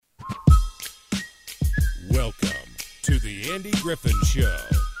Welcome to the Andy Griffin Show,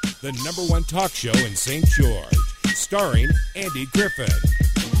 the #1 talk show in St. George, starring Andy Griffin.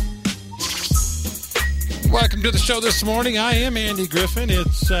 Welcome to the show this morning. I am Andy Griffin.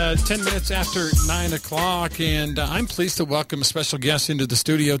 It's 10 minutes after 9 o'clock, and I'm pleased to welcome a special guest into the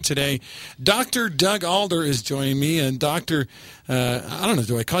studio today. Dr. Doug Alder is joining me, and Dr. I don't know,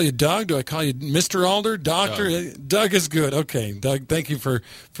 do I call you Doug? Do I call you Mr. Alder? Doctor? Doug is good. Okay, Doug, thank you for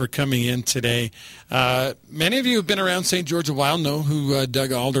coming in today. Many of you who've been around St. George a while know who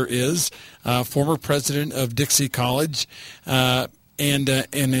Doug Alder is, former president of Dixie College, and a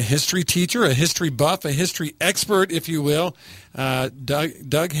history teacher, a history buff, a history expert, if you will.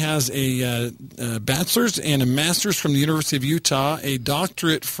 Doug has a bachelor's and a master's from the University of Utah, a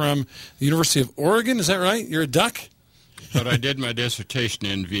doctorate from the University of Oregon. Is that right? You're a duck? But I did my dissertation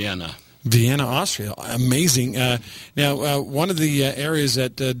in Vienna. Vienna, Austria. Amazing. Now, one of the areas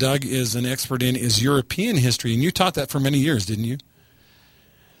that Doug is an expert in is European history, and you taught that for many years, didn't you?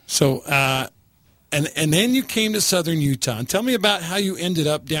 So, and then you came to southern Utah. And tell me about how you ended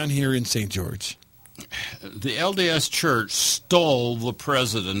up down here in St. George. The LDS Church stole the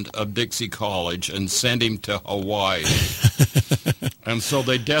president of Dixie College and sent him to Hawaii. And so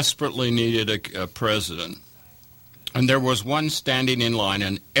they desperately needed a president. And there was one standing in line,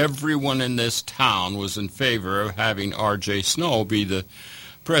 and everyone in this town was in favor of having R.J. Snow be the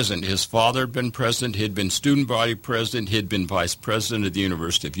president. His father had been president. He'd been student body president. He'd been vice president at the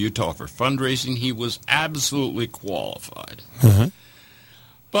University of Utah for fundraising. He was absolutely qualified. Uh-huh.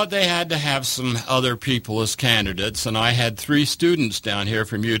 But they had to have some other people as candidates, and I had 3 students down here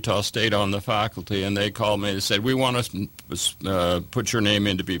from Utah State on the faculty, and they called me and said, we want to put your name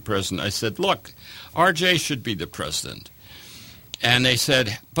in to be president. I said, look, R.J. should be the president. And they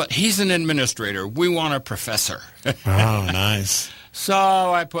said, but he's an administrator. We want a professor. Oh, nice. So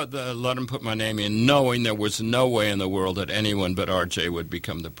I let him put my name in, knowing there was no way in the world that anyone but R.J. would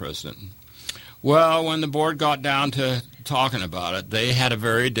become the president. Well, when the board got down to talking about it, they had a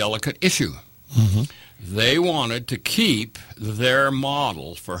very delicate issue. Mm-hmm. They wanted to keep their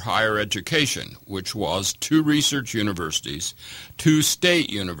model for higher education, which was 2 research universities, 2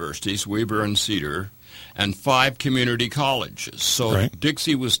 state universities, Weber and Cedar, and 5 community colleges. So right.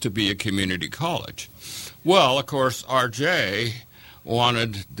 Dixie was to be a community college. Well, of course, R.J.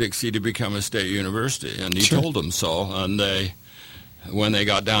 wanted Dixie to become a state university, and he Sure. told them so, and when they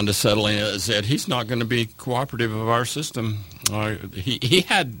got down to settling it, said, he's not going to be cooperative of our system. He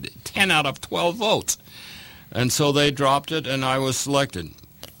had 10 out of 12 votes. And so they dropped it, and I was selected.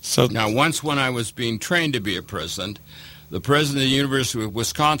 So Now, once when I was being trained to be a president, the president of the University of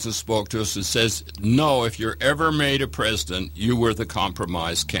Wisconsin spoke to us and says, no, if you're ever made a president, you were the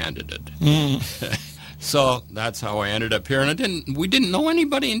compromise candidate. So that's how I ended up here. And we didn't know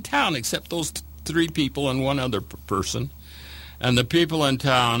anybody in town except those 3 people and one other person. And the people in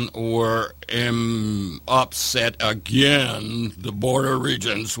town were upset again. The Board of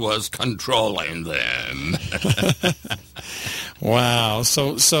Regents was controlling them. wow.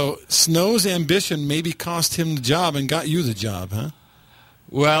 So Snow's ambition maybe cost him the job and got you the job, huh?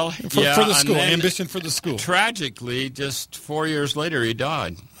 Well, For the school, ambition for the school. Tragically, just 4 years later, he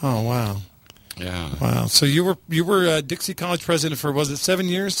died. Oh, wow. Yeah. Wow. So you were Dixie College president for, was it 7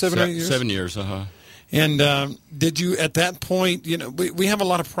 years, 7 or 8 years? 7 years, And did you, at that point, we have a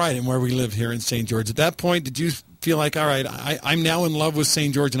lot of pride in where we live here in St. George. At that point, did you feel like, all right, I'm now in love with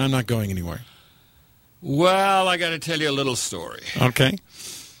St. George and I'm not going anywhere? Well, I got to tell you a little story. Okay.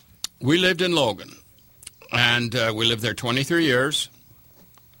 We lived in Logan, and we lived there 23 years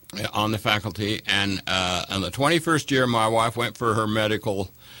on the faculty. And on the 21st year, my wife went for her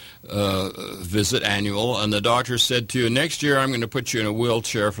medical visit annual, and the doctor said to you, next year I'm going to put you in a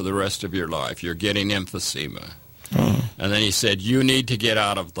wheelchair for the rest of your life. You're getting emphysema. Oh. And then he said, you need to get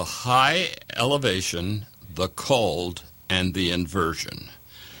out of the high elevation, the cold, and the inversion.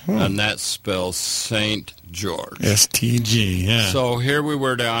 And that spells St. George. STG, yeah. So here we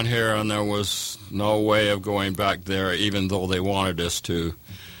were down here, and there was no way of going back there, even though they wanted us to.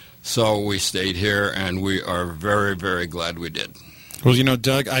 So we stayed here, and we are very, very glad we did. Well,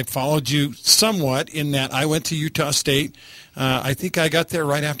 Doug, I followed you somewhat in that I went to Utah State. I think I got there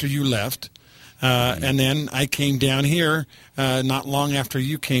right after you left. And then I came down here not long after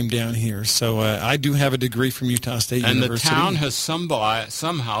you came down here. So I do have a degree from Utah State University. And the town has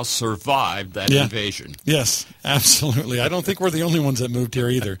somehow survived that invasion. Yes, absolutely. I don't think we're the only ones that moved here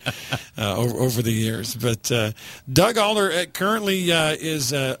either over the years. But Doug Alder currently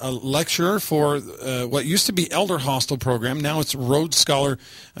is a lecturer for what used to be Elder Hostel program. Now it's Rhodes Scholar.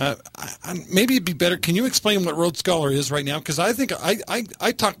 Maybe it'd be better. Can you explain what Rhodes Scholar is right now? Because I think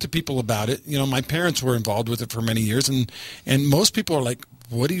I talk to people about it. my parents were involved with it for many years, and most people are like,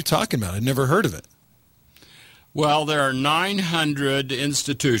 what are you talking about? I've never heard of it. Well, there are 900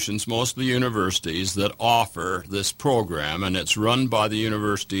 institutions, mostly universities, that offer this program, and it's run by the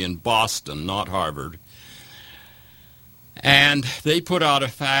university in Boston, not Harvard. And they put out a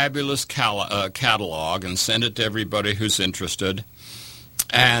fabulous catalog and send it to everybody who's interested.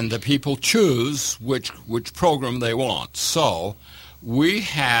 And the people choose which program they want. So we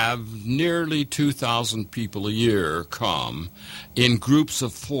have nearly 2,000 people a year come in groups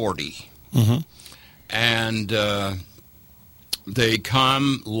of 40. Mm-hmm. And they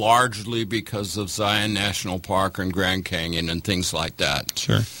come largely because of Zion National Park and Grand Canyon and things like that.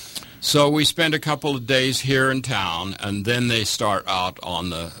 Sure. So we spend a couple of days here in town, and then they start out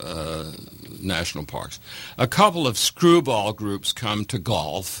on the national parks. A couple of screwball groups come to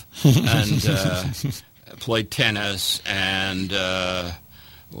golf and play tennis, and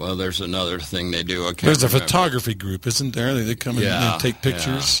well, there's another thing they do. There's a photography group, isn't there? They come and take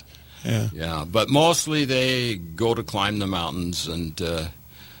pictures. Yeah, but mostly they go to climb the mountains and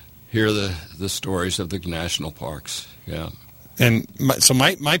hear the stories of the national parks. Yeah. And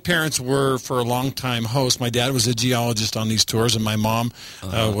my parents were for a long time hosts. My dad was a geologist on these tours, and my mom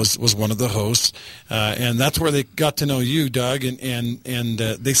was one of the hosts. And that's where they got to know you, Doug. And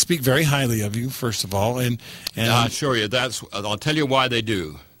they speak very highly of you, first of all. And I'll show you. I'll tell you why they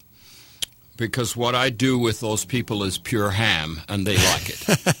do. Because what I do with those people is pure ham, and they like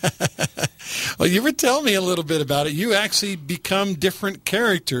it. Well, you were telling me a little bit about it. You actually become different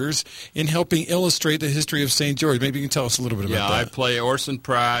characters in helping illustrate the history of St. George. Maybe you can tell us a little bit about that. Yeah, I play Orson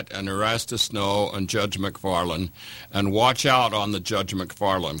Pratt and Erastus Snow and Judge McFarland. And watch out on the Judge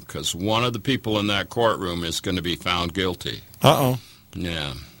McFarland, because one of the people in that courtroom is going to be found guilty. Uh-oh.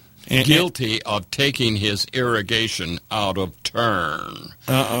 Yeah. Guilty of taking his irrigation out of turn.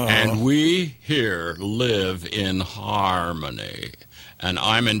 Uh-oh. And we here live in harmony, and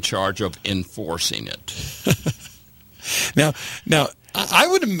I'm in charge of enforcing it. Now, I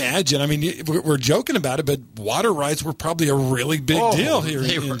would imagine, I mean, we're joking about it, but water rights were probably a really big deal here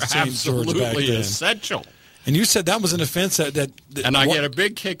in St. George back then. Absolutely essential. And you said that was an offense that and I get a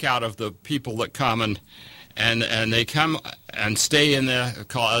big kick out of the people that come and they come and stay in the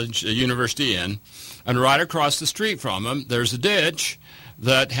college, the university inn, and right across the street from them, there's a ditch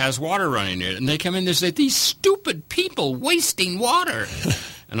that has water running in it. And they come in and say, these stupid people wasting water.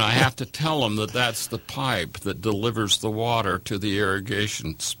 And I have to tell them that that's the pipe that delivers the water to the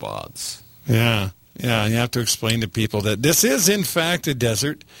irrigation spots. Yeah. Yeah, you have to explain to people that this is, in fact, a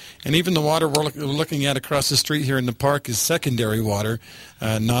desert, and even the water we're looking at across the street here in the park is secondary water,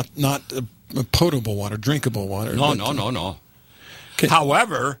 not potable water, drinkable water. No.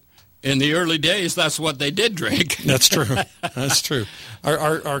 However, in the early days, that's what they did drink. That's true. That's true.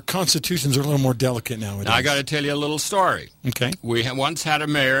 Our constitutions are a little more delicate nowadays. Now, I got to tell you a little story. Okay. We once had a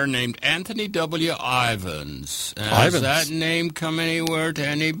mayor named Anthony W. Ivins. Does that name come anywhere to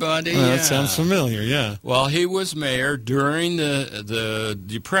anybody? That sounds familiar, yeah. Well, he was mayor during the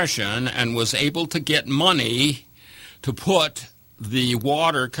Depression and was able to get money to put the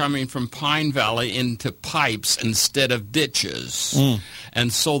water coming from Pine Valley into pipes instead of ditches.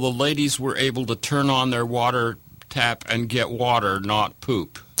 And so the ladies were able to turn on their water tap and get water, not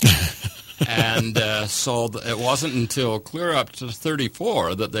poop. And so it wasn't until clear up to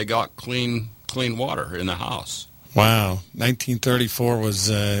 34 that they got clean water in the house. Wow. 1934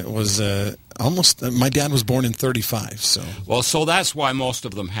 was almost, my dad was born in 35, so. Well, so that's why most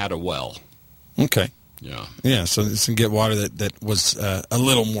of them had a well. Okay. Yeah. Yeah, so you can get water that was a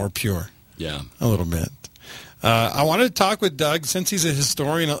little more pure. Yeah. A little bit. I wanted to talk with Doug, since he's a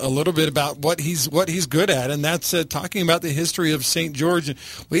historian, a little bit about what he's good at, and that's talking about the history of St. George.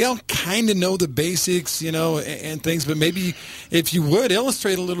 We all kind of know the basics, and things, but maybe if you would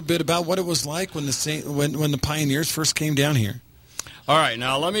illustrate a little bit about what it was like when the pioneers first came down here. All right,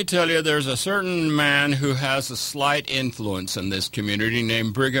 now let me tell you, there's a certain man who has a slight influence in this community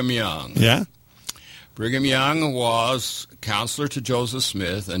named Brigham Young. Yeah? Brigham Young was counselor to Joseph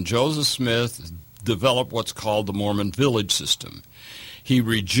Smith, and Joseph Smith developed what's called the Mormon village system. He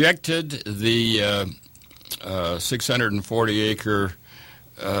rejected the 640-acre,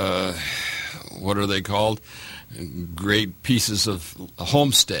 what are they called? Great pieces of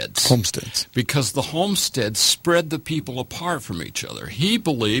homesteads. Because the homesteads spread the people apart from each other. He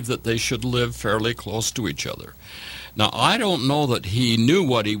believed that they should live fairly close to each other. Now, I don't know that he knew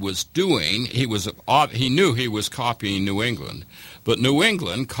what he was doing. He knew he was copying New England, but New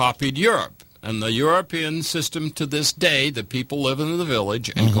England copied Europe. And the European system to this day, the people live in the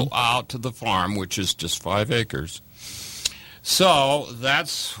village and go out to the farm, which is just 5 acres. So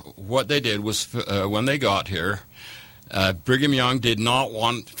that's what they did was when they got here, Brigham Young did not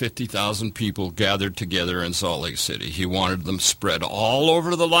want 50,000 people gathered together in Salt Lake City. He wanted them spread all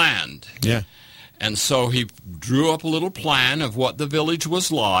over the land. Yeah. And so he drew up a little plan of what the village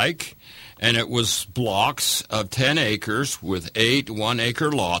was like, and it was blocks of 10 acres with 8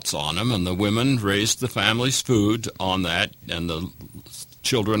 one-acre lots on them, and the women raised the family's food on that, and the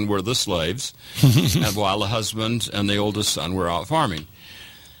children were the slaves, and while the husband and the oldest son were out farming.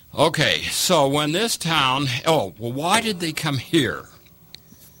 Okay, so when this town... Oh, well, why did they come here?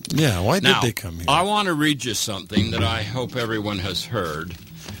 Yeah, why did they come here? I want to read you something that I hope everyone has heard.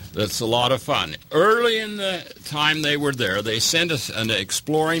 That's a lot of fun. Early in the time they were there, they sent us an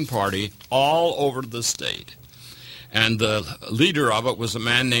exploring party all over the state. And the leader of it was a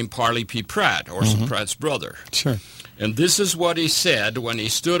man named Parley P. Pratt, Orson Pratt's brother. Sure. And this is what he said when he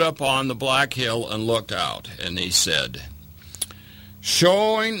stood up on the Black Hill and looked out. And he said,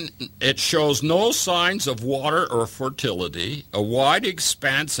 it shows no signs of water or fertility. A wide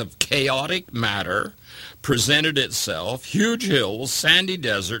expanse of chaotic matter presented itself, huge hills, sandy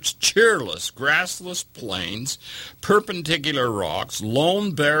deserts, cheerless, grassless plains, perpendicular rocks,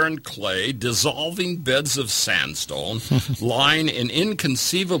 lone barren clay, dissolving beds of sandstone, lying in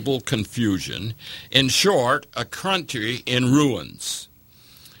inconceivable confusion. In short, a country in ruins.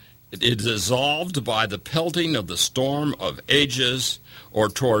 It is dissolved by the pelting of the storm of ages, or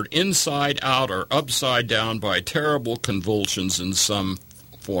toward inside out or upside down by terrible convulsions in some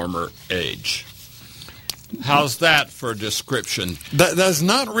former age. How's that for a description? That's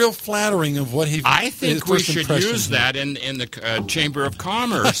not real flattering of what he... I think we should use that in the Chamber of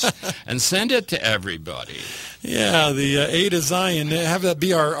Commerce and send it to everybody. Yeah, the A to Zion. Have that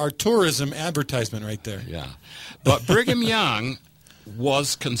be our tourism advertisement right there. Yeah. But Brigham Young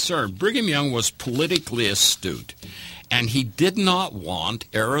was concerned. Brigham Young was politically astute, and he did not want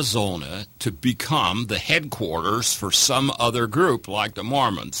Arizona to become the headquarters for some other group like the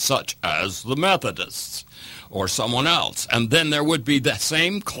Mormons, such as the Methodists or someone else. And then there would be the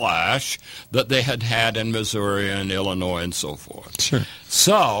same clash that they had had in Missouri and Illinois and so forth. Sure.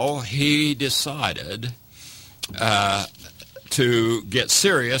 So he decided to get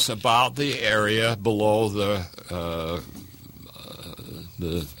serious about the area below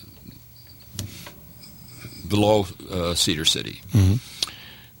below Cedar City. Mm-hmm.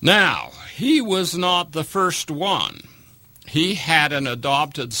 Now, he was not the first one. He had an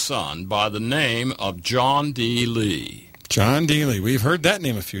adopted son by the name of John D. Lee. John D. Lee. We've heard that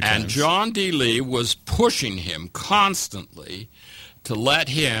name a few times. And John D. Lee was pushing him constantly to let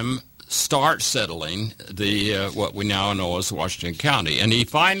him start settling the what we now know as Washington County. And he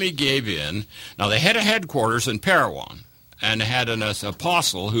finally gave in. Now, they had a headquarters in Parowan and had an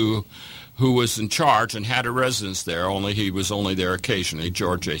apostle who was in charge and had a residence there, only he was only there occasionally,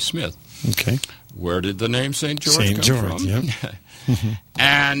 George A. Smith. Okay. Where did the name St. George come George, from? Yeah.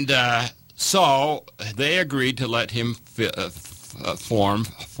 And so they agreed to let him form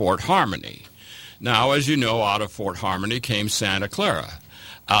Fort Harmony. Now, as you know, out of Fort Harmony came Santa Clara.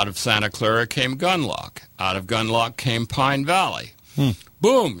 Out of Santa Clara came Gunlock. Out of Gunlock came Pine Valley.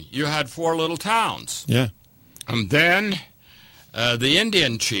 Boom, you had 4 little towns. Yeah. And then the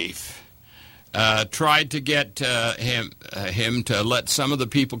Indian chief tried to get him to let some of the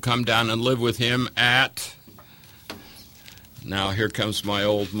people come down and live with him at... Now, here comes my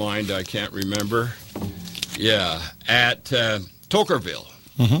old mind. I can't remember. Yeah, at Tokerville.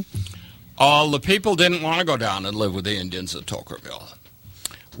 Mm-hmm. All the people didn't want to go down and live with the Indians at Tokerville.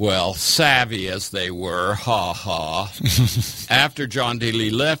 Well, savvy as they were, after John D. Lee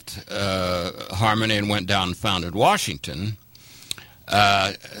left Harmony and went down and founded Washington,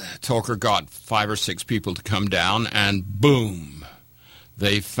 Toker got 5 or 6 people to come down, and boom,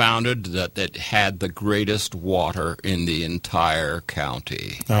 they founded that it had the greatest water in the entire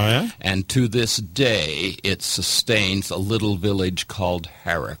county. Oh, yeah? And to this day, it sustains a little village called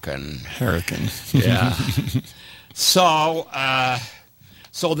Harrican. Harrican. Yeah. So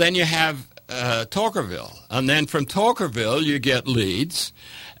then you have Tokerville. And then from Tokerville, you get Leeds.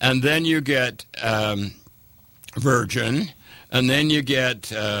 And then you get Virgin. And then you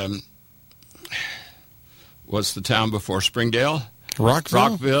get, what's the town before Springdale?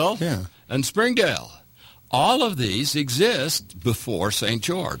 Rockville. Yeah. And Springdale. All of these exist before St.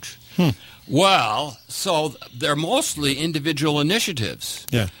 George. Well, so they're mostly individual initiatives.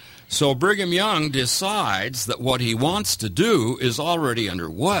 Yeah. So Brigham Young decides that what he wants to do is already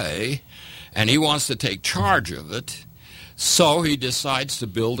underway, and he wants to take charge of it. So he decides to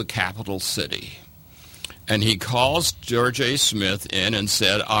build a capital city. And he calls George A. Smith in and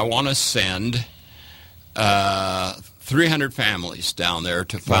said, I want to send 300 families down there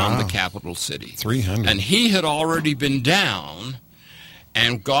to found the capital city. 300. And he had already been down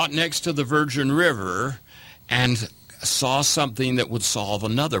and got next to the Virgin River and saw something that would solve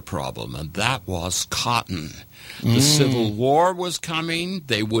another problem, and that was cotton. The Civil War was coming.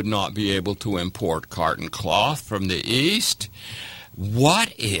 They would not be able to import cotton cloth from the East.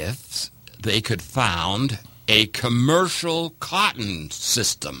 What if they could found a commercial cotton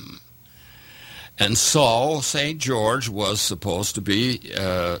system? And so St. George was supposed to be...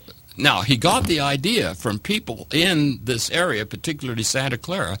 now, he got the idea from people in this area, particularly Santa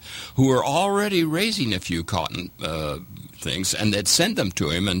Clara, who were already raising a few cotton things, and they'd sent them to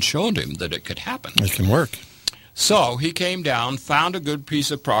him and showed him that it could happen. It can work. So he came down, found a good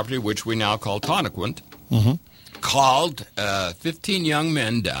piece of property, which we now call Tonnequint, called 15 young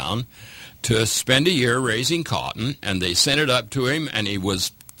men down to spend a year raising cotton, and they sent it up to him, and he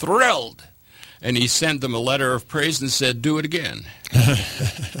was thrilled. And he sent them a letter of praise and said, do it again.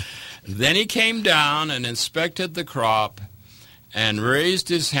 Then he came down and inspected the crop and raised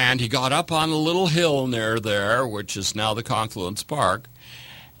his hand. He got up on a little hill near there, which is now the Confluence Park,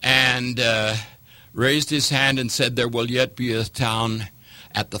 and raised his hand and said, there will yet be a town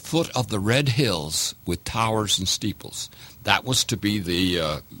at the foot of the Red Hills with towers and steeples. That was to be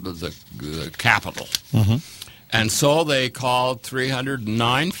the capital. And so they called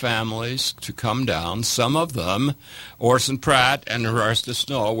 309 families to come down. Some of them, Orson Pratt and Erastus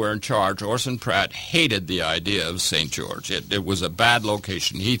Snow, were in charge. Orson Pratt hated the idea of St. George. It was a bad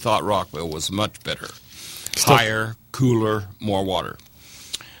location. He thought Rockville was much better. Higher, cooler, more water.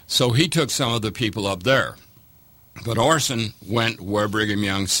 So he took some of the people up there. But Orson went where Brigham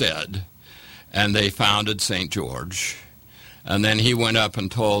Young said, and they founded St. George. And then he went up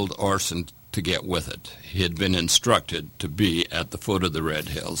and told Orson to get with it. He had been instructed to be at the foot of the Red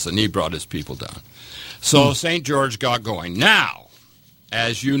Hills, and he brought his people down. So St. George got going. Now,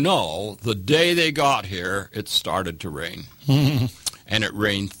 as you know, the day they got here, it started to rain. And it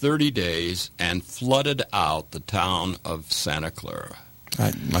rained 30 days and flooded out the town of Santa Clara.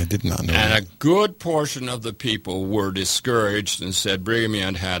 I did not know And that. a good portion of the people were discouraged and said, Brigham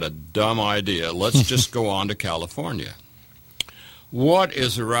Young had a dumb idea. Let's just go on to California. What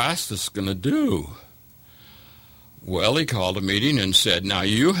is Erastus going to do? Well, he called a meeting and said, now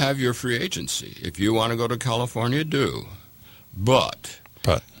you have your free agency. If you want to go to California, do. But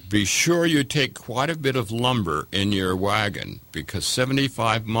be sure you take quite a bit of lumber in your wagon, because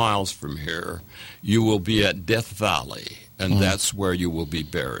 75 miles from here, you will be at Death Valley, and that's where you will be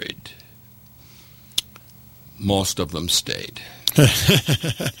buried. Most of them stayed.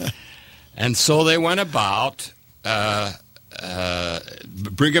 And so they went about...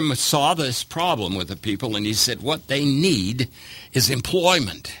 Brigham saw this problem with the people, and he said what they need is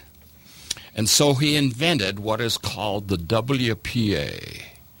employment. And so he invented what is called the WPA.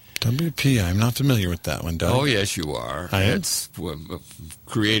 WPA, I'm not familiar with that one, Doug. Oh, yes, you are. I am? It's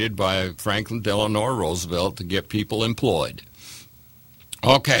created by Franklin Delano Roosevelt to get people employed.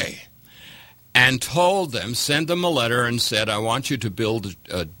 Okay. And told them, sent them a letter and said, I want you to build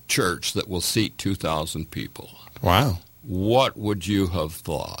a church that will seat 2,000 people. Wow. What would you have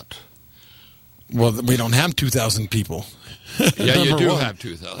thought? Well, we don't have 2,000 people. Yeah, you do one. have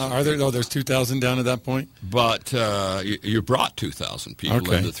 2,000. Are there? Oh, there's 2,000 down at that point? But you brought 2,000 people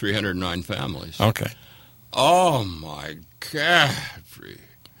Okay. into 309 families. Okay. Oh, my God.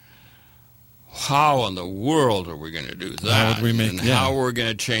 How in the world are we going to do that? How would we make, and yeah. how are we going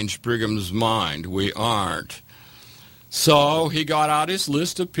to change Brigham's mind? We aren't. So he got out his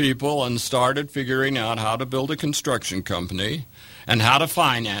list of people and started figuring out how to build a construction company and how to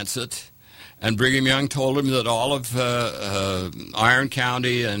finance it. And Brigham Young told him that all of Iron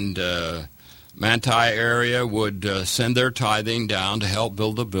County and Manti area would send their tithing down to help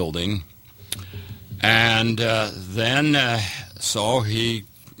build the building. And then he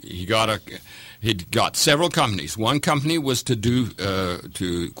got several companies. One company was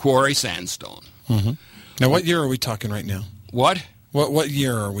to quarry sandstone. Mm-hmm. Now, what year are we talking right now? What? What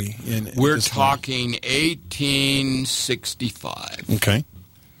year are we in? We're talking 1865. Okay.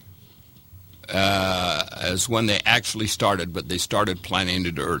 As when they actually started, but they started planning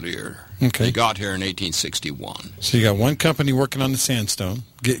it earlier. Okay. They got here in 1861. So you got one company working on the sandstone,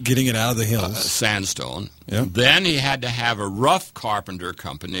 getting it out of the hills. Sandstone. Yep. Then he had to have a rough carpenter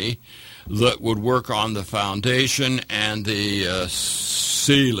company that would work on the foundation and the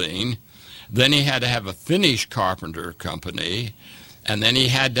ceiling. Then he had to have a finish carpenter company, and then he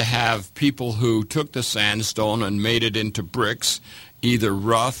had to have people who took the sandstone and made it into bricks, either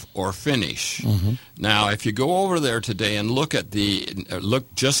rough or finish. Mm-hmm. Now, if you go over there today and look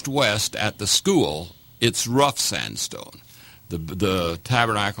just west at the school It's rough sandstone. The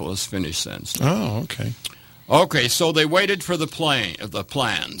tabernacle is finished sandstone. Oh, okay. Okay, so they waited for the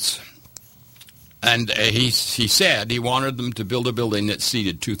plans. And he said he wanted them to build a building that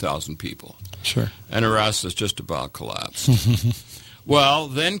seated 2,000 people. Sure. And Erastus just about collapsed. Well,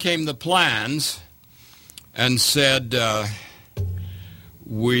 then came the plans and said,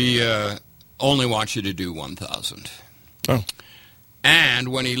 we only want you to do 1,000. Oh. And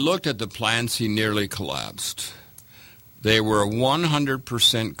when he looked at the plans, he nearly collapsed. They were a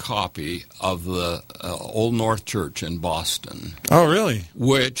 100% copy of the Old North Church in Boston. Oh, really?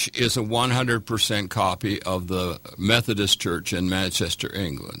 Which is a 100% copy of the Methodist Church in Manchester,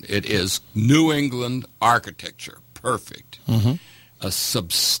 England. It is New England architecture. Perfect. Mm-hmm. A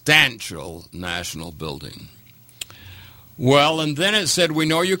substantial national building. Well, and then it said, we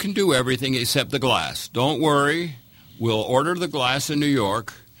know you can do everything except the glass. Don't worry. We'll order the glass in New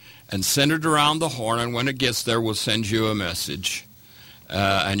York and send it around the horn, and when it gets there, we'll send you a message,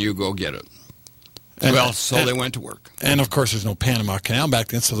 and you go get it. They went to work. And, of course, there's no Panama Canal back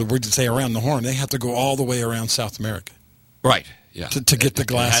then, so the word to say around the horn, they have to go all the way around South America. Right, yeah. To get the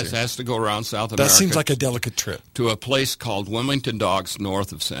glass. It has to go around South America. That seems like a delicate trip. To a place called Wilmington Docks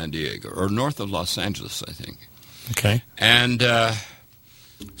north of San Diego, or north of Los Angeles, I think. Okay. And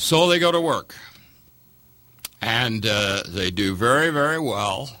so they go to work. And they do very, very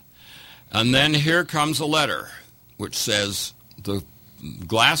well. And then here comes a letter which says the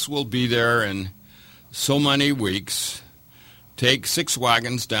glass will be there in so many weeks. Take 6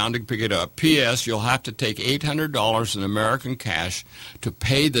 wagons down to pick it up. P.S. You'll have to take $800 in American cash to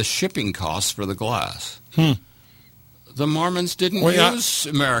pay the shipping costs for the glass. The Mormons didn't use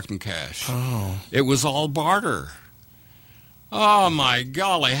American cash. Oh. It was all barter. Oh, my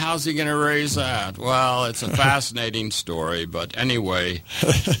golly, how's he going to raise that? Well, it's a fascinating story, but anyway,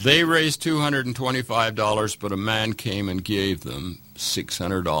 they raised $225, but a man came and gave them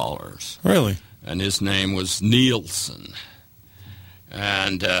 $600. Really? And his name was Nielsen.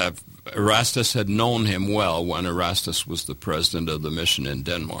 And Erastus had known him well when Erastus was the president of the mission in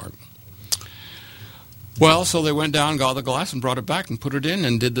Denmark. Well, so they went down, got the glass, and brought it back and put it in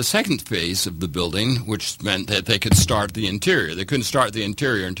and did the second phase of the building, which meant that they could start the interior. They couldn't start the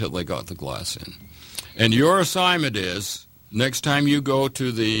interior until they got the glass in. And your assignment is, next time you go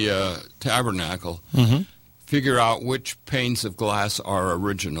to the tabernacle, figure out which panes of glass are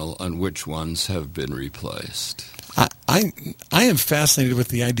original and which ones have been replaced. I am fascinated with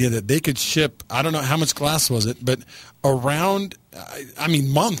the idea that they could ship, I don't know how much glass was it, but around,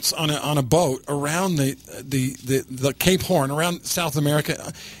 months on a boat around the Cape Horn, around South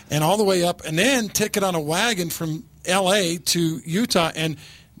America, and all the way up, and then take it on a wagon from L.A. to Utah and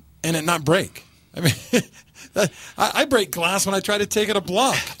it not break. I mean, I break glass when I try to take it a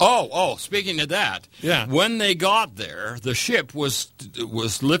block. Oh, speaking of that, yeah. When they got there, the ship was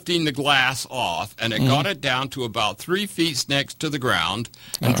lifting the glass off, and it got it down to about 3 feet next to the ground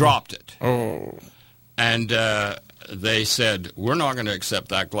and dropped it. Oh. And they said, we're not going to accept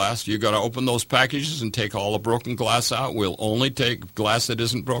that glass. You got to open those packages and take all the broken glass out. We'll only take glass that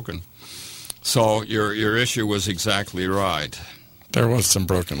isn't broken. So your issue was exactly right. There was some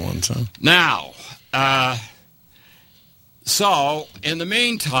broken ones, huh? Now, so in the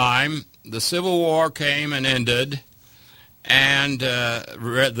meantime, the Civil War came and ended, and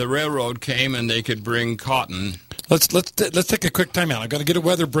the railroad came and they could bring cotton. Let's take a quick time out. I've got to get a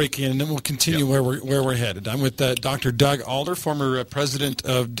weather break in, and then we'll continue where we're headed. I'm with Dr. Doug Alder, former president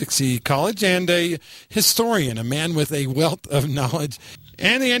of Dixie College, and a historian, a man with a wealth of knowledge.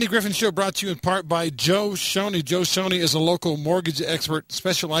 And the Andy Griffin Show brought to you in part by Joe Shoney. Joe Shoney is a local mortgage expert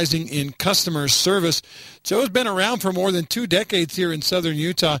specializing in customer service. Joe's been around for more than 2 decades here in southern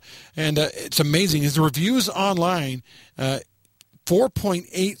Utah, and it's amazing. His reviews online,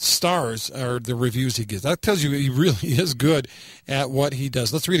 4.8 stars are the reviews he gives. That tells you he really is good at what he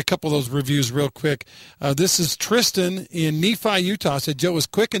does. Let's read a couple of those reviews real quick. This is Tristan in Nephi, Utah. Said Joe is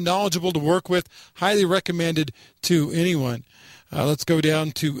quick and knowledgeable to work with. Highly recommended to anyone. Let's go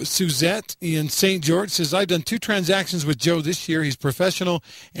down to Suzette in St. George. Says, I've done 2 transactions with Joe this year. He's professional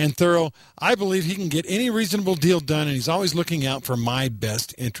and thorough. I believe he can get any reasonable deal done, and he's always looking out for my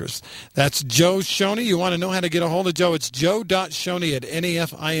best interests. That's Joe Shoney. You want to know how to get a hold of Joe? It's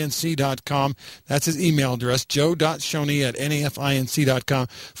joe.shoney@nafinc.com. That's his email address, joe.shoney@nafinc.com.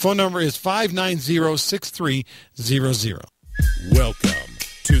 Phone number is 590-6300. Welcome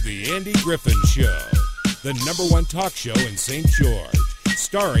to the Andy Griffin Show, the #1 talk show in St. George,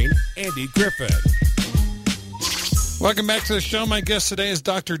 starring Andy Griffin. Welcome back to the show. My guest today is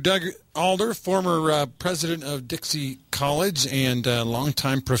Dr. Doug Alder, former president of Dixie College. College and a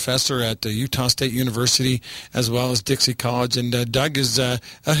longtime professor at Utah State University as well as Dixie College. And Doug is a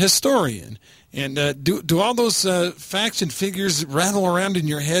historian. And do all those facts and figures rattle around in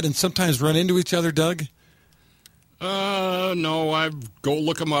your head and sometimes run into each other, Doug? No, I go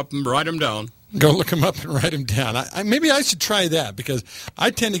look them up and write them down. Go look them up and write them down. Maybe I should try that because I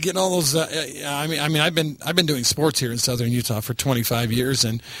tend to get all those. I've been doing sports here in Southern Utah for 25 years,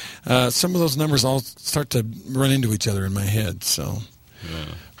 and some of those numbers all start to run into each other in my head. So, yeah.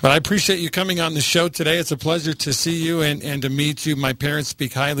 But I appreciate you coming on the show today. It's a pleasure to see you and to meet you. My parents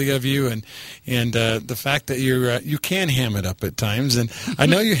speak highly of you, and the fact that you can ham it up at times. And I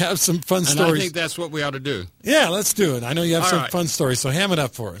know you have some fun stories. And I think that's what we ought to do. Yeah, let's do it. I know you have some fun stories, so ham it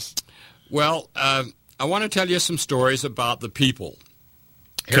up for us. Well, I want to tell you some stories about the people.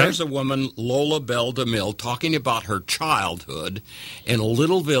 Okay. Here's a woman, Lola Belle DeMille, talking about her childhood in a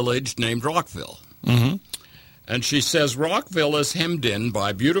little village named Rockville. Mm-hmm. And she says, Rockville is hemmed in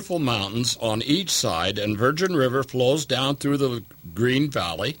by beautiful mountains on each side, and Virgin River flows down through the Green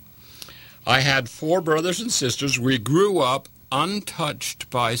Valley. I had 4 brothers and sisters. We grew up untouched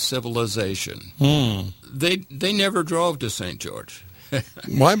by civilization. They never drove to St. George.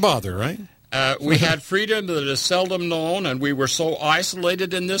 Why bother, right? We had freedom that is seldom known, and we were so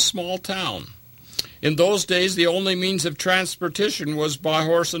isolated in this small town. In those days, the only means of transportation was by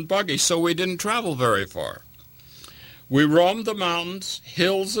horse and buggy, so we didn't travel very far. We roamed the mountains,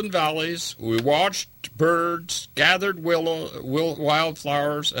 hills, and valleys. We watched birds, gathered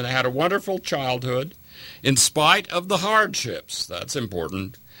wildflowers, and had a wonderful childhood, in spite of the hardships, that's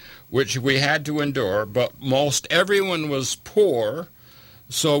important, which we had to endure, but most everyone was poor,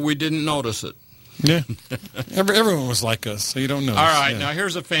 so we didn't notice it. Yeah. Everyone was like us, so you don't notice. All right, yeah. Now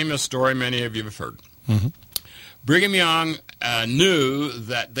here's a famous story many of you have heard. Mm-hmm. Brigham Young knew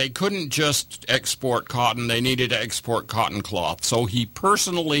that they couldn't just export cotton, they needed to export cotton cloth, so he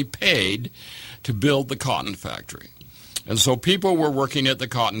personally paid to build the cotton factory. And so people were working at the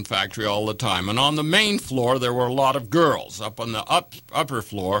cotton factory all the time. And on the main floor, there were a lot of girls. Up on the upper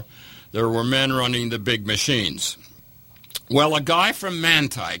floor, there were men running the big machines. Well, a guy from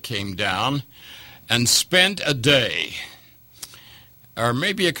Manti came down and spent a day, or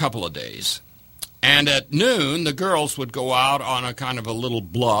maybe a couple of days. And at noon, the girls would go out on a kind of a little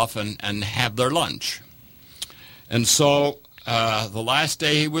bluff and have their lunch. And so the last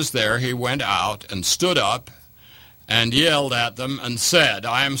day he was there, he went out and stood up and yelled at them and said,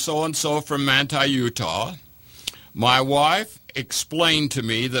 I am so-and-so from Manti, Utah. My wife explained to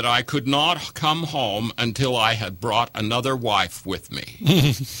me that I could not come home until I had brought another wife with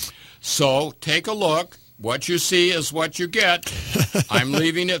me. So take a look. What you see is what you get. I'm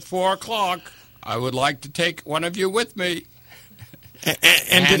leaving at 4 o'clock. I would like to take one of you with me.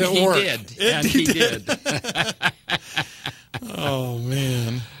 And did it work? And he did. Oh,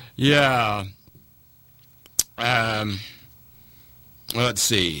 man. Yeah. Let's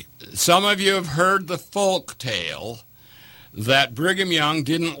see. Some of you have heard the folk tale that Brigham Young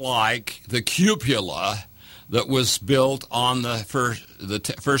didn't like the cupola that was built on the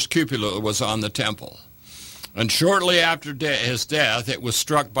first cupola was on the temple. And shortly after his death, it was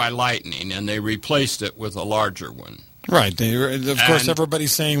struck by lightning, and they replaced it with a larger one. Right. Of course,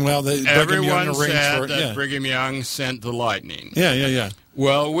 everybody's saying, well, Brigham Young arranged for it. That Brigham Young sent the lightning. Yeah.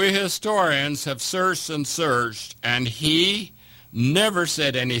 Well, we historians have searched and searched, and he never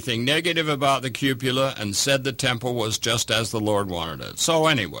said anything negative about the cupola and said the temple was just as the Lord wanted it. So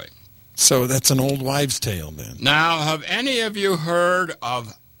anyway. So that's an old wives' tale then. Now, have any of you heard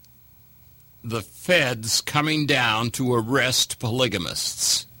of the feds coming down to arrest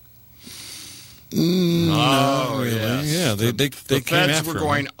polygamists? Not really. Yes. Yeah, they the came feds after were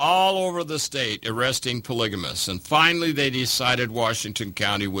going all over the state arresting polygamists, and finally they decided Washington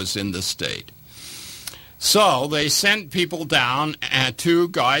County was in the state. So they sent people down, 2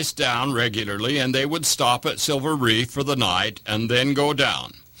 guys down regularly, and they would stop at Silver Reef for the night and then go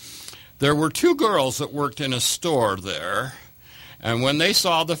down. There were 2 girls that worked in a store there, and when they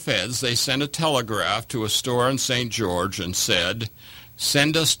saw the feds, they sent a telegraph to a store in St. George and said,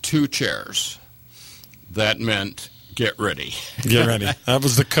 send us 2 chairs. That meant get ready. Get ready. That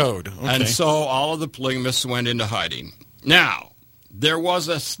was the code. Okay. And so all of the polygamists went into hiding. Now, there was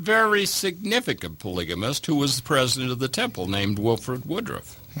a very significant polygamist who was the president of the temple named Wilford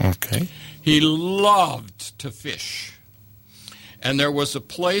Woodruff. Okay. He loved to fish. And there was a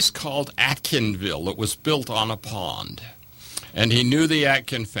place called Atkinville that was built on a pond. And he knew the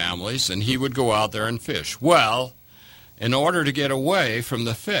Atkin families, and he would go out there and fish. Well, in order to get away from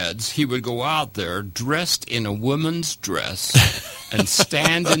the feds, he would go out there dressed in a woman's dress and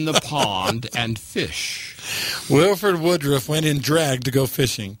stand in the pond and fish. Wilford Woodruff went in drag to go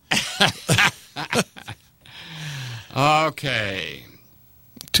fishing. Okay.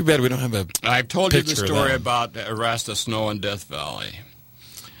 Too bad we don't have a I've told you the picture of story that. about Erastus Snow in Death Valley.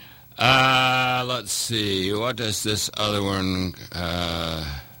 Let's see. What does this other one...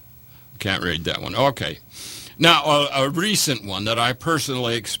 can't read that one. Okay. Now, a recent one that I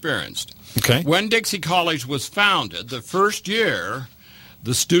personally experienced. Okay. When Dixie College was founded, the first year,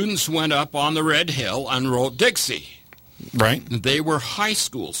 the students went up on the Red Hill and wrote Dixie. Right. They were high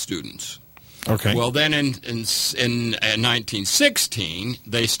school students. Okay. Well, then in 1916,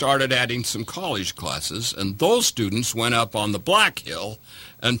 they started adding some college classes, and those students went up on the Black Hill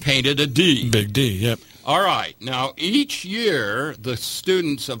and painted a D. Big D, yep. All right. Now, each year, the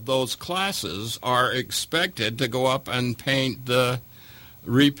students of those classes are expected to go up and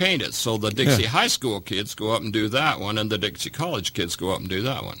repaint it. So the Dixie High School kids go up and do that one, and the Dixie College kids go up and do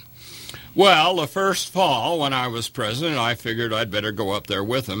that one. Well, the first fall, when I was president, I figured I'd better go up there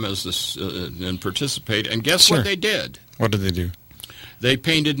with them and participate. And guess what they did? What did they do? They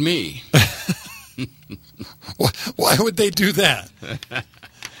painted me. Why would they do that?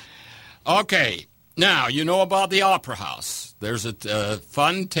 Okay. Now, you know about the Opera House. There's a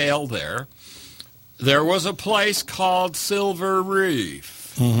fun tale there. There was a place called Silver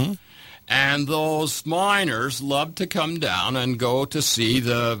Reef. Mm-hmm. And those miners loved to come down and go to see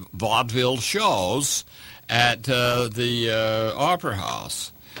the vaudeville shows at the Opera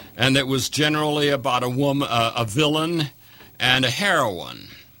House. And it was generally about a villain and a heroine.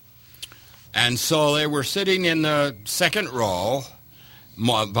 And so they were sitting in the second row,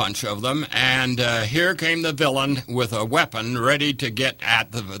 a bunch of them, and here came the villain with a weapon ready to get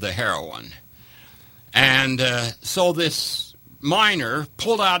at the heroine. And so this miner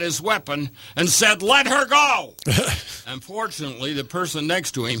pulled out his weapon and said, "Let her go!" Unfortunately, the person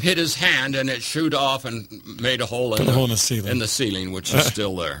next to him hit his hand, and it shoot off and made a hole in the ceiling, which is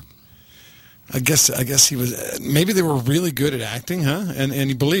still there. I guess he was. Maybe they were really good at acting, huh? And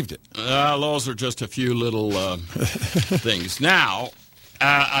he believed it. Those are just a few little things. Now,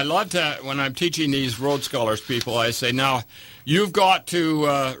 I love to, when I'm teaching these Rhodes Scholars people, I say, now, you've got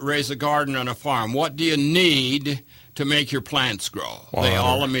to raise a garden on a farm. What do you need to make your plants grow? Water. They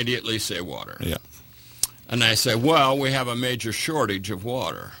all immediately say water. Yeah. And I say, well, we have a major shortage of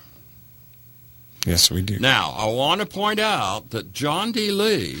water. Yes, we do. Now, I want to point out that John D.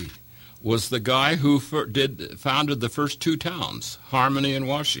 Lee was the guy who founded the first two towns, Harmony and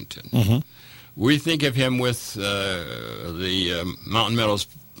Washington. Mm-hmm. We think of him with the Mountain Meadows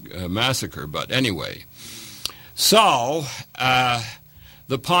massacre, but anyway. So,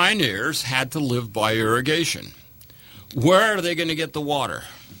 the pioneers had to live by irrigation. Where are they going to get the water?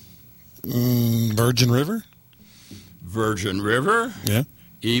 Virgin River? Virgin River. Yeah.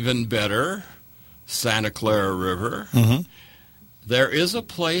 Even better, Santa Clara River. Mm-hmm. There is a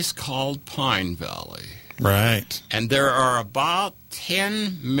place called Pine Valley. Right. And there are about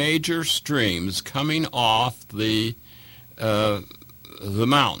 10 major streams coming off the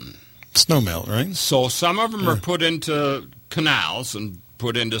mountain. Snowmelt, right? So some of them are put into canals and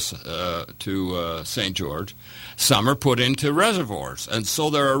put into to St. George. Some are put into reservoirs. And so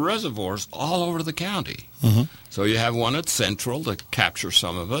there are reservoirs all over the county. Mm-hmm. So you have one at Central to capture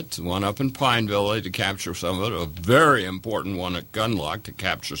some of it, one up in Pine Valley to capture some of it, a very important one at Gunlock to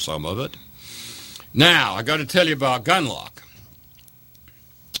capture some of it. Now, I got to tell you about Gunlock.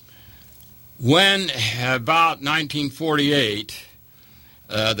 When, about 1948,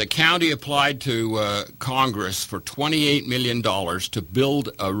 the county applied to Congress for $28 million to build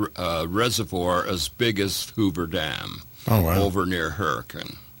a reservoir as big as Hoover Dam over near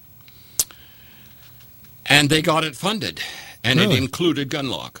Hurricane. And they got it funded, and it included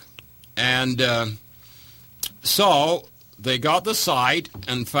Gunlock. And so they got the site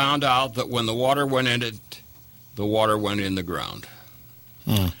and found out that when the water went in it, the water went in the ground.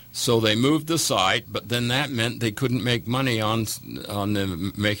 So they moved the site, but then that meant they couldn't make money on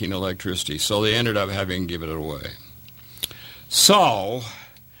them making electricity. So they ended up having to give it away. So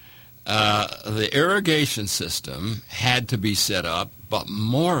the irrigation system had to be set up, but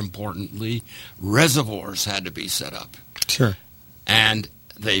more importantly, reservoirs had to be set up. Sure. And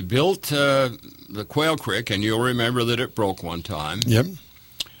they built the Quail Creek, and you'll remember that it broke one time. Yep.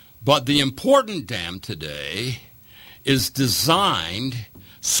 But the important dam today is designed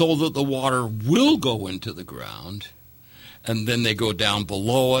so that the water will go into the ground, and then they go down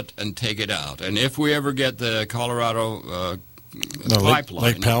below it and take it out. And if we ever get the Colorado pipeline,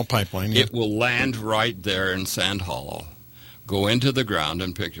 Lake Powell pipeline, it will land right there in Sand Hollow, go into the ground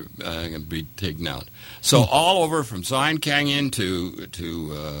and be taken out. So all over from Zion Canyon to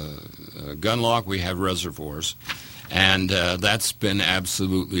Gunlock, we have reservoirs, and that's been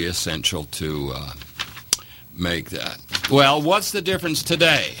absolutely essential to make that. Well, what's the difference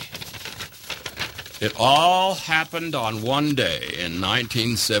today? It all happened on one day in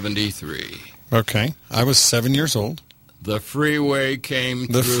 1973. Okay. I was 7 years old. The freeway came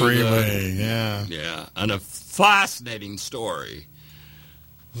through. The freeway, yeah. Yeah, and a fascinating story.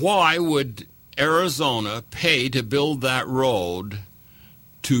 Why would Arizona pay to build that road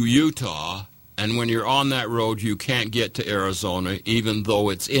to Utah, and when you're on that road, you can't get to Arizona, even though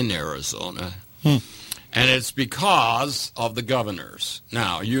it's in Arizona? And it's because of the governors.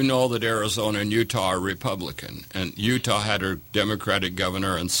 Now, you know that Arizona and Utah are Republican, and Utah had a Democratic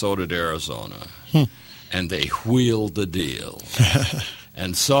governor, and so did Arizona. And they wheeled the deal.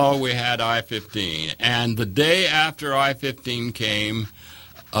 And so we had I-15. And the day after I-15 came,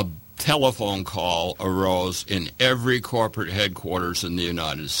 a telephone call arose in every corporate headquarters in the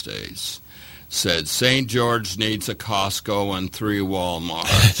United States. Said St. George needs a Costco and 3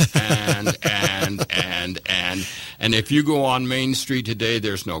 Walmarts. And if you go on Main Street today,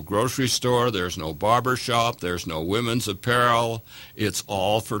 there's no grocery store, there's no barber shop, there's no women's apparel. It's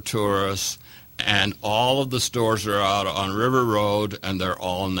all for tourists. And all of the stores are out on River Road, and they're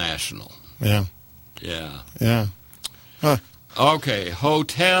all national. Yeah. Yeah. Yeah. Huh. Okay,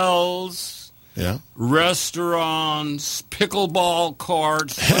 hotels... Yeah. Restaurants, pickleball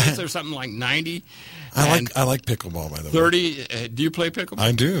courts. What is there, something like 90? I like pickleball, by the way. 30. Do you play pickleball?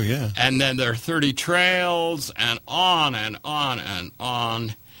 I do, yeah. And then there are 30 trails, and on and on and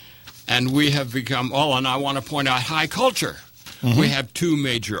on. And we have become, and I want to point out high culture. We have 2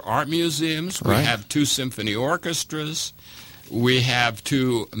 major art museums. We have 2 symphony orchestras. We have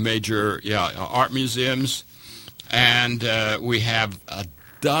 2 major art museums. And we have a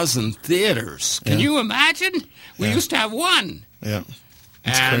dozen theaters. Can you imagine? We used to have 1. Yeah.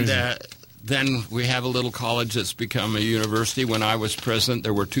 And then we have a little college that's become a university. When I was president,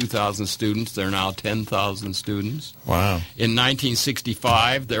 there were 2,000 students. There are now 10,000 students. Wow. In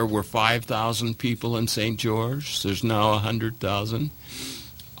 1965, there were 5,000 people in St. George. There's now 100,000.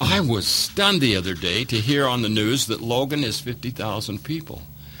 I was stunned the other day to hear on the news that Logan is 50,000 people.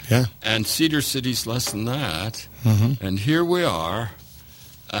 Yeah. And Cedar City's less than that. And here we are.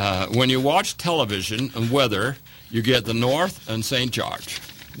 When you watch television and weather, you get the North and St. George.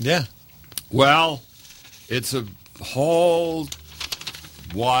 Yeah. Well, it's a whole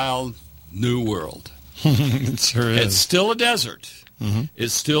wild new world. It sure is. It's still a desert.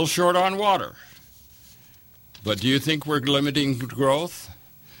 It's still short on water. But do you think we're limiting growth?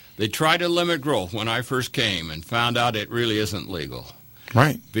 They tried to limit growth when I first came and found out it really isn't legal.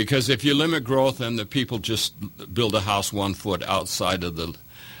 Right. Because if you limit growth, then the people just build a house 1 foot outside of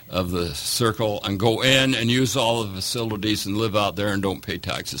the circle and go in and use all the facilities and live out there and don't pay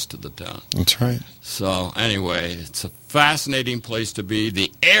taxes to the town. That's right. So anyway, it's a fascinating place to be.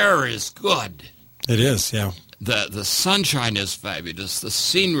 The air is good. It is, yeah. The sunshine is fabulous. The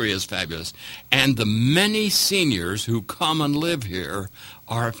scenery is fabulous. And the many seniors who come and live here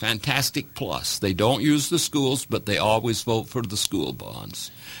are a fantastic plus. They don't use the schools, but they always vote for the school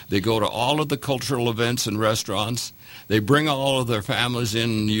bonds. They go to all of the cultural events and restaurants. They bring all of their families in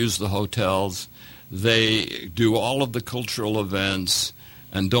and use the hotels. They do all of the cultural events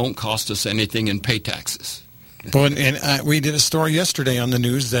and don't cost us anything and pay taxes. Well, and we did a story yesterday on the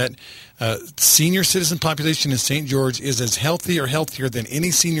news that senior citizen population in St. George is as healthy or healthier than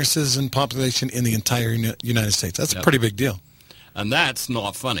any senior citizen population in the entire United States. That's a pretty big deal. And that's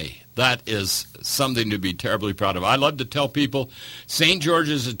not funny. That is something to be terribly proud of. I love to tell people St. George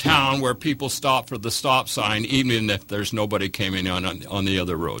is a town where people stop for the stop sign even if there's nobody coming on the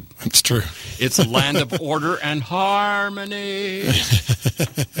other road. That's true. It's a land of order and harmony.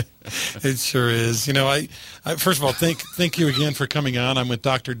 It sure is. You know, I first of all, thank you again for coming on. I'm with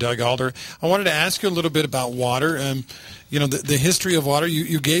Dr. Doug Alder. I wanted to ask you a little bit about water. You know, the history of water.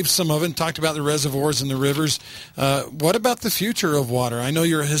 You gave some of it and talked about the reservoirs and the rivers. What about the future of water? I know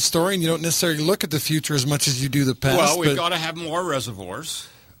you're a historian. You don't necessarily look at the future as much as you do the past. Well, we've got to have more reservoirs.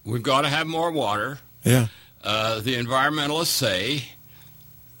 We've got to have more water. Yeah. The environmentalists say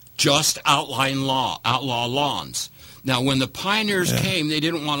just outlaw lawns. Now, when the pioneers came, they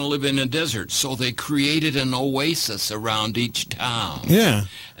didn't want to live in a desert, so they created an oasis around each town. Yeah.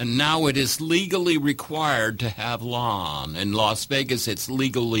 And now it is legally required to have lawn. In Las Vegas, it's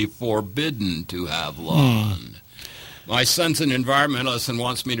legally forbidden to have lawn. My son's an environmentalist and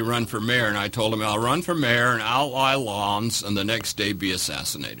wants me to run for mayor, and I told him I'll run for mayor and outlaw lawns and the next day be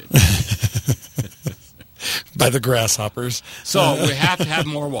assassinated. By the grasshoppers. So we have to have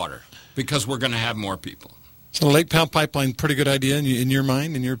more water because we're going to have more people. So the Lake Powell Pipeline, pretty good idea in your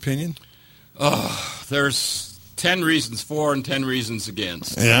mind, in your opinion? There's 10 reasons for and 10 reasons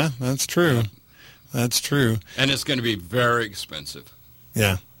against. Yeah, that's true. That's true. And it's going to be very expensive.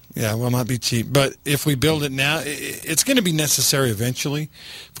 Yeah. Yeah, it will not be cheap. But if we build it now, it's going to be necessary eventually.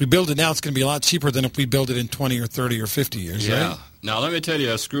 If we build it now, it's going to be a lot cheaper than if we build it in 20 or 30 or 50 years, Yeah. right? Now, let me tell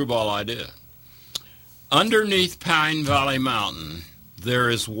you a screwball idea. Underneath Pine Valley Mountain, there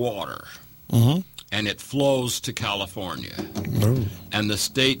is water, and it flows to California. Oh. And the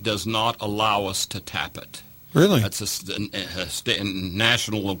state does not allow us to tap it. Really? That's a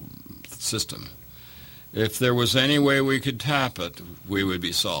national system. If there was any way we could tap it, we would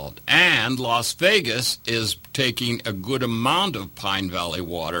be solved. And Las Vegas is taking a good amount of Pine Valley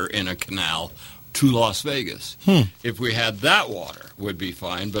water in a canal to Las Vegas. If we had that water, would be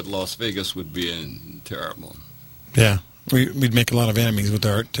fine, but Las Vegas would be terrible. Yeah. We'd make a lot of enemies with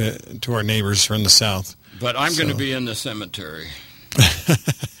to our neighbors from the south. But I'm going to be in the cemetery.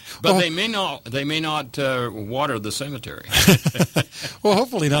 But they may not water the cemetery. Well,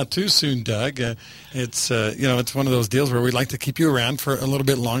 hopefully not too soon, Doug. It's it's one of those deals where we'd like to keep you around for a little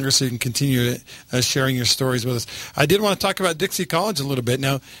bit longer so you can continue sharing your stories with us. I did want to talk about Dixie College a little bit.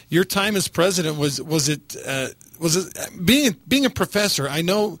 Now, your time as president was it being a professor? I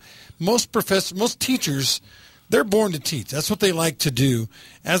know most teachers, they're born to teach. That's what they like to do.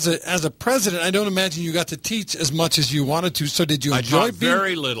 As a president, I don't imagine you got to teach as much as you wanted to. So did you enjoy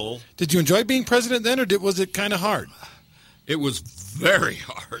very little. Did you enjoy being president then, or was it kind of hard? It was very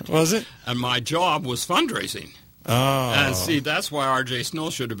hard. Was it? And my job was fundraising. Oh. And see, that's why R.J. Snow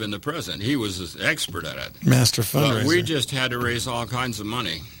should have been the president. He was an expert at it. Master fundraiser. But we just had to raise all kinds of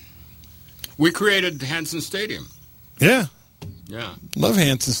money. We created Hanson Stadium. Yeah. Yeah. Love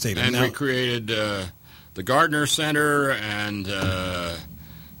Hanson Stadium. And we created the Gardner Center and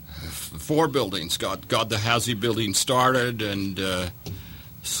 4 buildings. Got the Hazy building started and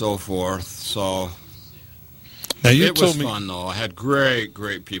so forth. So now it was fun, though. I had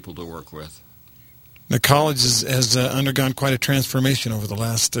great people to work with. The college has undergone quite a transformation over the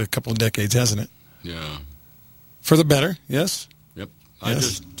last couple of decades, hasn't it? Yeah. For the better, yes? Yep.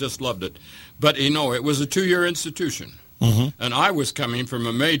 Yes. I just loved it. But, it was a 2-year institution. And I was coming from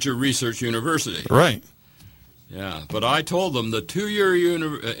a major research university. Right. Yeah, but I told them the 2-year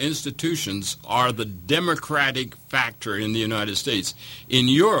institutions are the democratic factor in the United States. In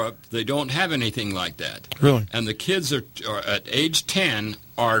Europe, they don't have anything like that. Really? And the kids are at age 10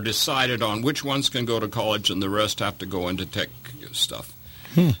 are decided on which ones can go to college and the rest have to go into tech stuff.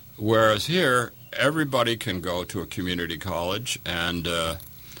 Whereas here, everybody can go to a community college, and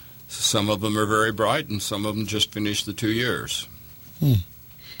some of them are very bright, and some of them just finish the 2 years.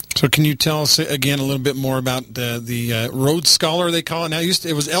 So can you tell us again a little bit more about the Rhodes Scholar, they call it now?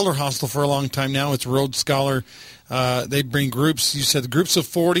 It was Elder Hostel for a long time. Now it's Rhodes Scholar. They bring groups. You said groups of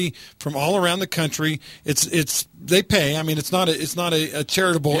 40 from all around the country. They pay. I mean, it's not a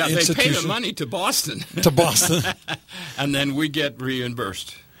charitable institution. They pay the money to Boston. To Boston, and then we get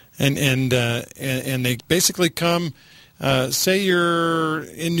reimbursed. And they basically come. Say you're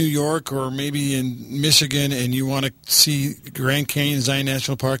in New York or maybe in Michigan and you want to see Grand Canyon, Zion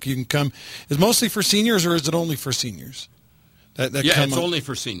National Park, you can come. Is it mostly for seniors or is it only for seniors? It's only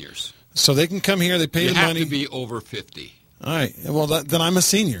for seniors. So they can come here, they pay the money. You have to be over 50. All right. Well, then I'm a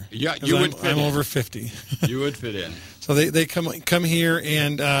senior. Yeah, you would fit in. I'm over 50. You would fit in. So they come here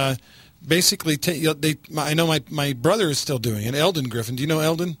and basically I know my brother is still doing it, Eldon Griffin. Do you know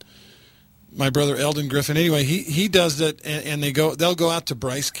Eldon? My brother Eldon Griffin. Anyway, he does that, and they'll go out to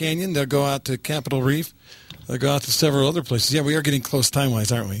Bryce Canyon. They'll go out to Capitol Reef. They'll go out to several other places. Yeah, we are getting close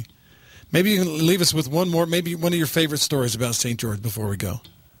time-wise, aren't we? Maybe you can leave us with one more, maybe one of your favorite stories about St. George before we go.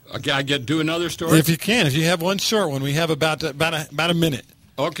 Okay, I do another story? If you can. If you have one short one. We have about a minute.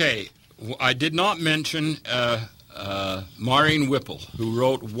 Okay. I did not mention Maureen Whipple, who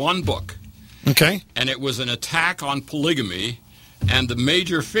wrote one book. Okay. And it was an attack on polygamy, and the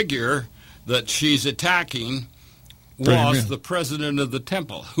major figure that she's attacking was the president of the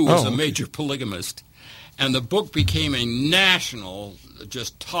temple, who was a major polygamist. And the book became a national,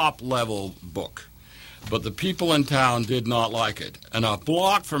 just top-level book. But the people in town did not like it. And a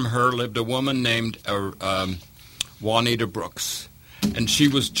block from her lived a woman named Juanita Brooks. And she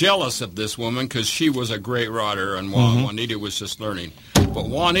was jealous of this woman because she was a great writer, and Juanita was just learning. But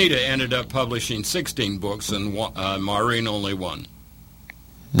Juanita ended up publishing 16 books, and Maureen only 1.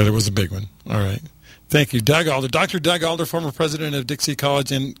 But it was a big one. All right. Thank you, Doug Alder. Dr. Doug Alder, former president of Dixie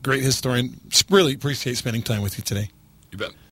College and great historian. Really appreciate spending time with you today. You bet.